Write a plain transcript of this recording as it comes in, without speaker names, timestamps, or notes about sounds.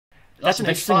That's an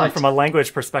interesting one from a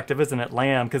language perspective, isn't it?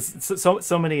 Lamb, because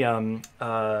so many you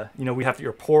know, we have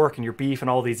your pork and your beef and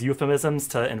all these euphemisms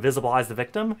to invisibilize the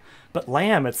victim, but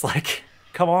lamb, it's like,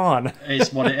 come on.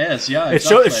 It's what it is. Yeah,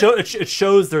 exactly. It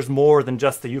shows there's more than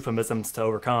just the euphemisms to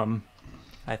overcome,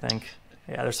 I think.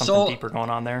 Yeah, there's something deeper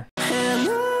going on there.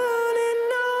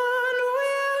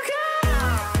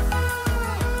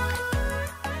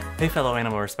 Hey fellow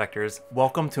animal respecters,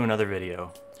 welcome to another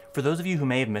video. For those of you who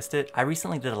may have missed it, I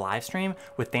recently did a live stream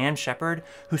with Dan Shepard,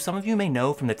 who some of you may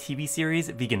know from the TV series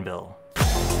Veganville.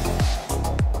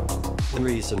 The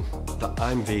reason that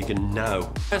I'm vegan now,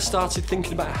 I started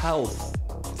thinking about health,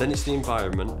 then it's the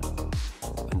environment,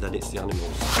 and then it's the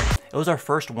animals. It was our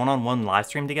first one-on-one live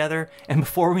stream together, and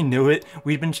before we knew it,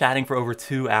 we'd been chatting for over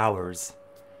 2 hours.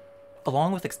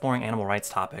 Along with exploring animal rights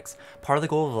topics, part of the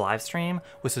goal of the live stream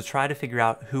was to try to figure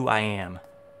out who I am.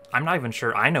 I'm not even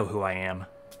sure I know who I am.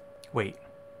 Wait,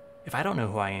 if I don't know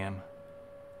who I am,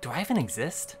 do I even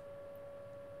exist?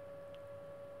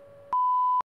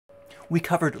 We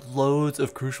covered loads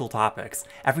of crucial topics,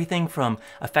 everything from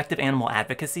effective animal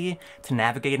advocacy to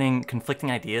navigating conflicting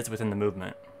ideas within the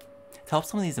movement. To help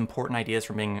some of these important ideas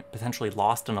from being potentially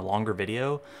lost in a longer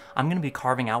video, I'm going to be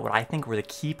carving out what I think were the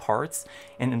key parts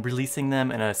and releasing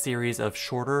them in a series of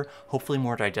shorter, hopefully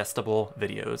more digestible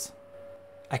videos.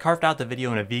 I carved out the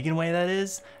video in a vegan way, that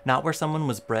is, not where someone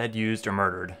was bred, used, or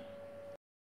murdered.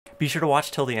 Be sure to watch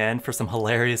till the end for some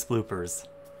hilarious bloopers.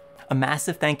 A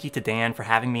massive thank you to Dan for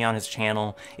having me on his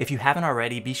channel. If you haven't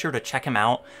already, be sure to check him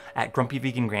out at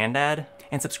Vegan Grandad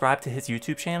and subscribe to his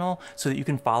YouTube channel so that you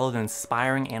can follow the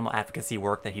inspiring animal advocacy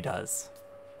work that he does.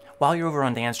 While you're over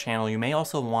on Dan's channel, you may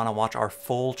also want to watch our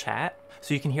full chat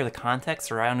so you can hear the context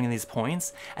surrounding these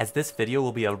points, as this video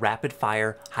will be a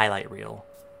rapid-fire highlight reel.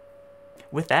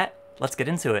 With that, let's get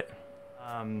into it.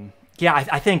 Yeah,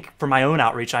 I think for my own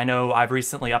outreach, I know I've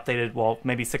recently updated, well,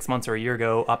 maybe 6 months or a year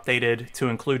ago, updated to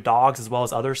include dogs as well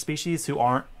as other species who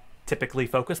aren't typically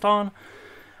focused on.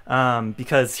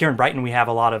 Because here in Brighton, we have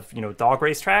a lot of, dog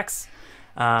racetracks.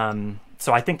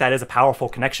 So I think that is a powerful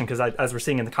connection, because as we're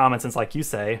seeing in the comments, and like you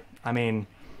say, I mean,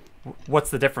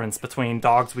 what's the difference between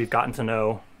dogs we've gotten to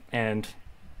know and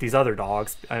these other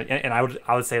dogs? And I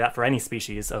would say that for any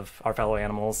species of our fellow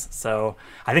animals. So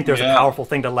I think there's a powerful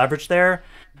thing to leverage there,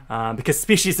 because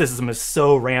speciesism is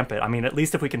so rampant. I mean, at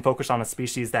least if we can focus on a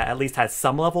species that at least has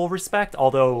some level of respect,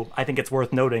 although I think it's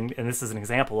worth noting, and this is an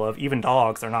example of, even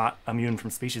dogs are not immune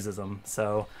from speciesism.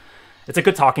 So it's a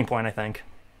good talking point, I think.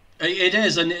 It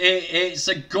is, and it's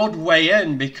a good way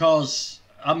in, because,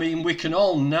 I mean, we can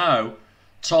all now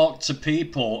talk to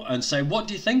people and say, what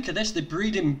do you think of this? They're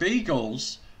breeding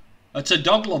beagles to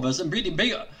dog lovers and breeding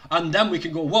beagles. And then we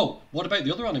can go, whoa, what about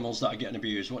the other animals that are getting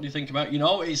abused? What do you think about,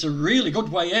 it's a really good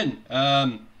way in.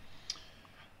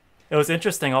 It was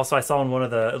interesting also, I saw in one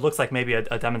of the, it looks like maybe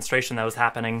a demonstration that was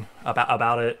happening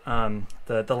about it,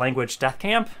 the language death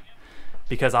camp,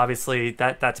 because obviously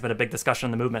that's been a big discussion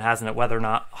in the movement, hasn't it? Whether or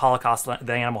not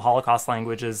the animal Holocaust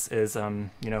language is the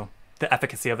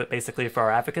efficacy of it basically for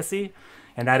our advocacy.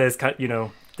 And that is,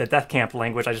 the death camp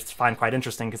language I just find quite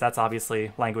interesting, because that's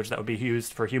obviously language that would be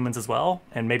used for humans as well.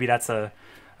 And maybe that's an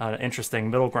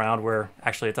interesting middle ground where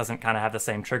actually it doesn't kind of have the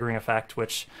same triggering effect,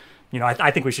 which,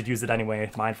 I think we should use it anyway,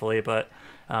 mindfully. But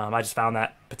I just found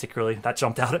that that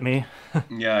jumped out at me.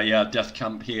 yeah, death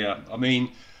camp here. I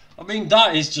mean,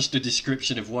 that is just a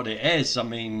description of what it is. I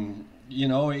mean,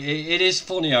 it is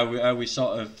funny how we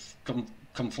sort of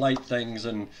conflate things,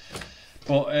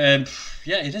 but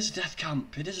yeah, it is a death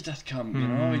camp. It is a death camp.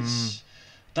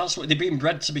 That's what they're being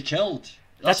bred to be killed.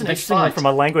 That's an interesting one from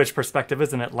a language perspective,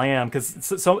 isn't it? Lamb,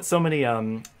 because so many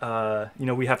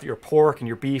we have your pork and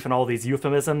your beef and all these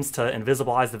euphemisms to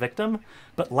invisibilize the victim,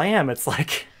 but lamb, it's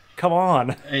like, come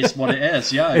on. It's what it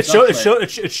is. Yeah, exactly.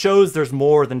 It shows there's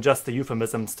more than just the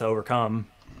euphemisms to overcome,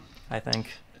 I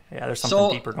think. Yeah, there's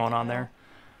something deeper going on there.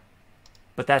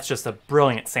 But that's just a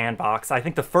brilliant sandbox. I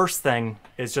think the first thing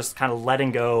is just kind of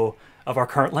letting go of our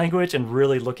current language and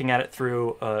really looking at it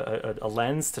through a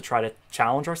lens to try to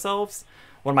challenge ourselves.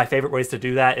 One of my favorite ways to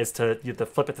do that is to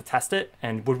flip it to test it.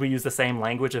 And would we use the same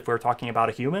language if we were talking about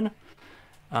a human?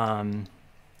 And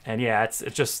yeah,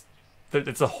 it's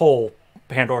a whole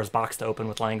Pandora's box to open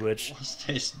with language. What's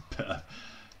this?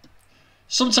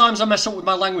 Sometimes I mess up with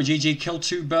my language, e.g. kill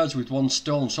 2 birds with 1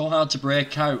 stone. So hard to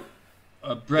break out.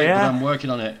 But I'm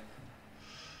working on it.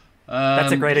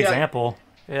 That's a great example.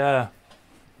 Yeah.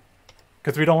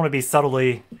 Because we don't want to be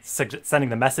subtly sending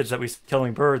the message that we're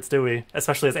killing birds, do we?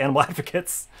 Especially as animal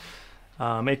advocates.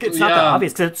 It's not that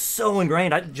obvious, because it's so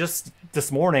ingrained. Just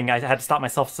this morning, I had to stop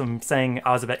myself from saying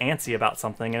I was a bit antsy about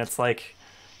something. And it's like,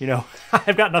 you know,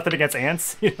 I've got nothing against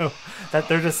ants, you know, that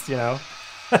they're just, you know.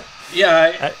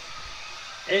 Yeah,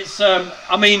 it's,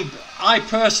 I mean, I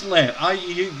personally,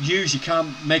 you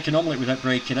can't make an omelette without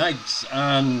breaking eggs,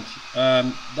 and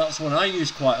that's one I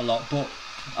use quite a lot, but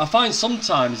I find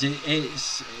sometimes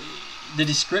it's the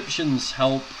descriptions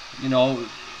help, you know,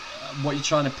 what you're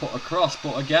trying to put across,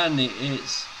 but again, it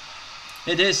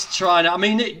is trying to, I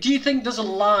mean, do you think there's a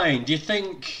line? Do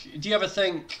you ever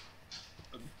think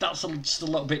that's just a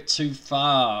little bit too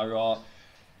far, or,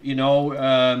 you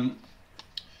know,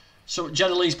 so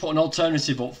generally he's put an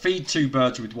alternative up, feed 2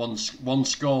 birds with one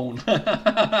scone.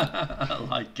 I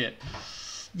like it.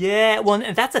 Yeah, well,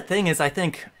 and that's the thing is, I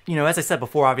think, you know, as I said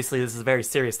before, obviously this is a very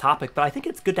serious topic, but I think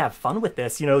it's good to have fun with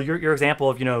this. You know, your example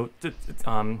of, you know,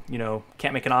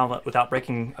 can't make an omelet without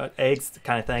breaking eggs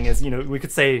kind of thing is, you know, we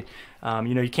could say,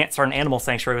 you know, you can't start an animal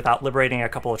sanctuary without liberating a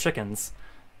couple of chickens.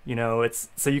 You know, it's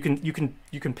so you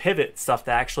can pivot stuff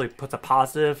that actually puts a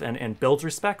positive and builds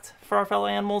respect for our fellow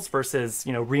animals versus,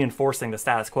 you know, reinforcing the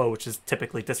status quo, which is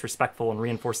typically disrespectful and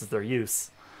reinforces their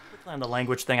use. On the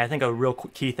language thing, I think a real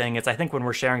key thing is, I think when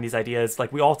we're sharing these ideas,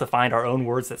 like, we all have to find our own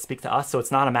words that speak to us. So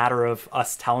it's not a matter of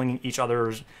us telling each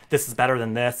other this is better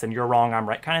than this and you're wrong, I'm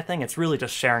right kind of thing. It's really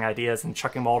just sharing ideas and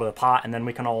chucking them all to the pot, and then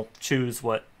we can all choose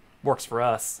what works for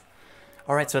us.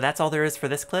 All right, so that's all there is for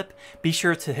this clip. Be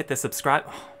sure to hit the subscribe.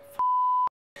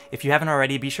 If you haven't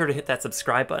already, be sure to hit that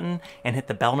subscribe button and hit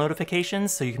the bell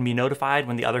notifications so you can be notified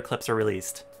when the other clips are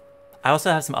released. I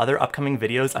also have some other upcoming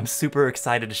videos I'm super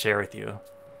excited to share with you.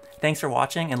 Thanks for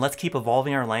watching, and let's keep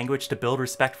evolving our language to build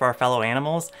respect for our fellow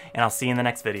animals, and I'll see you in the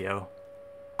next video.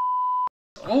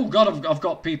 Oh God, I've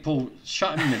got people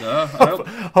shouting at me there.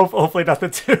 Hopefully nothing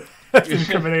too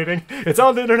incriminating. It's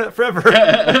on the internet forever.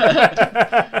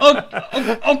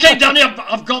 Okay, Danny,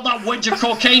 I've got that wedge of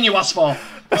cocaine you asked for.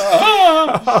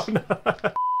 Oh, no.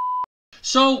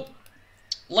 So,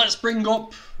 let's bring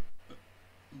up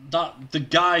the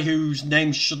guy whose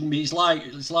name shouldn't be. It's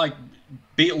like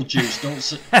Beetlejuice.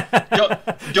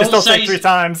 Don't say 3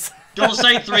 times. Don't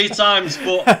say 3 times.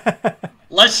 But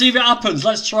let's see if it happens.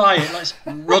 Let's try it.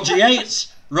 Roger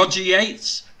Yates. Let's see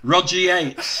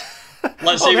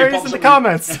if there it he pops is in the up.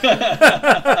 comments.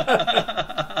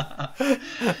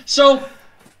 So,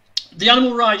 the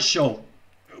Animal Rights Show,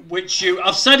 which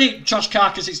I've said it, Trash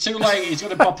Carcass. It's too late. He's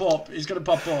going to pop up.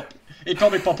 He'd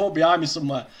probably pop up behind me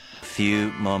somewhere.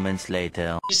 Few moments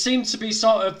later. You seem to be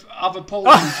sort of have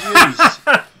opposing views.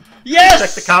 Yes!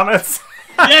 Check the comments.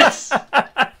 Yes!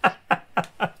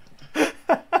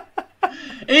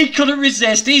 He couldn't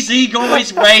resist. His ego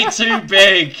is way too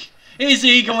big.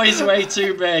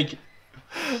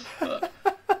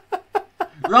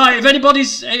 Right, if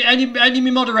anybody's any of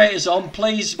my moderators on,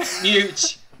 please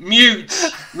mute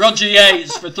Roger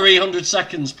Yates for 300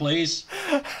 seconds, please.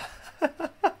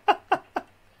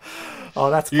 Oh,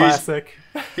 that's classic.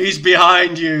 He's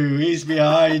behind you.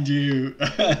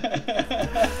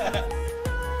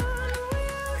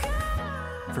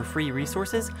 For free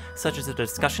resources, such as a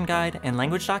discussion guide and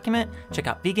language document, check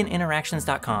out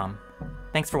veganinteractions.com.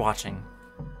 Thanks for watching.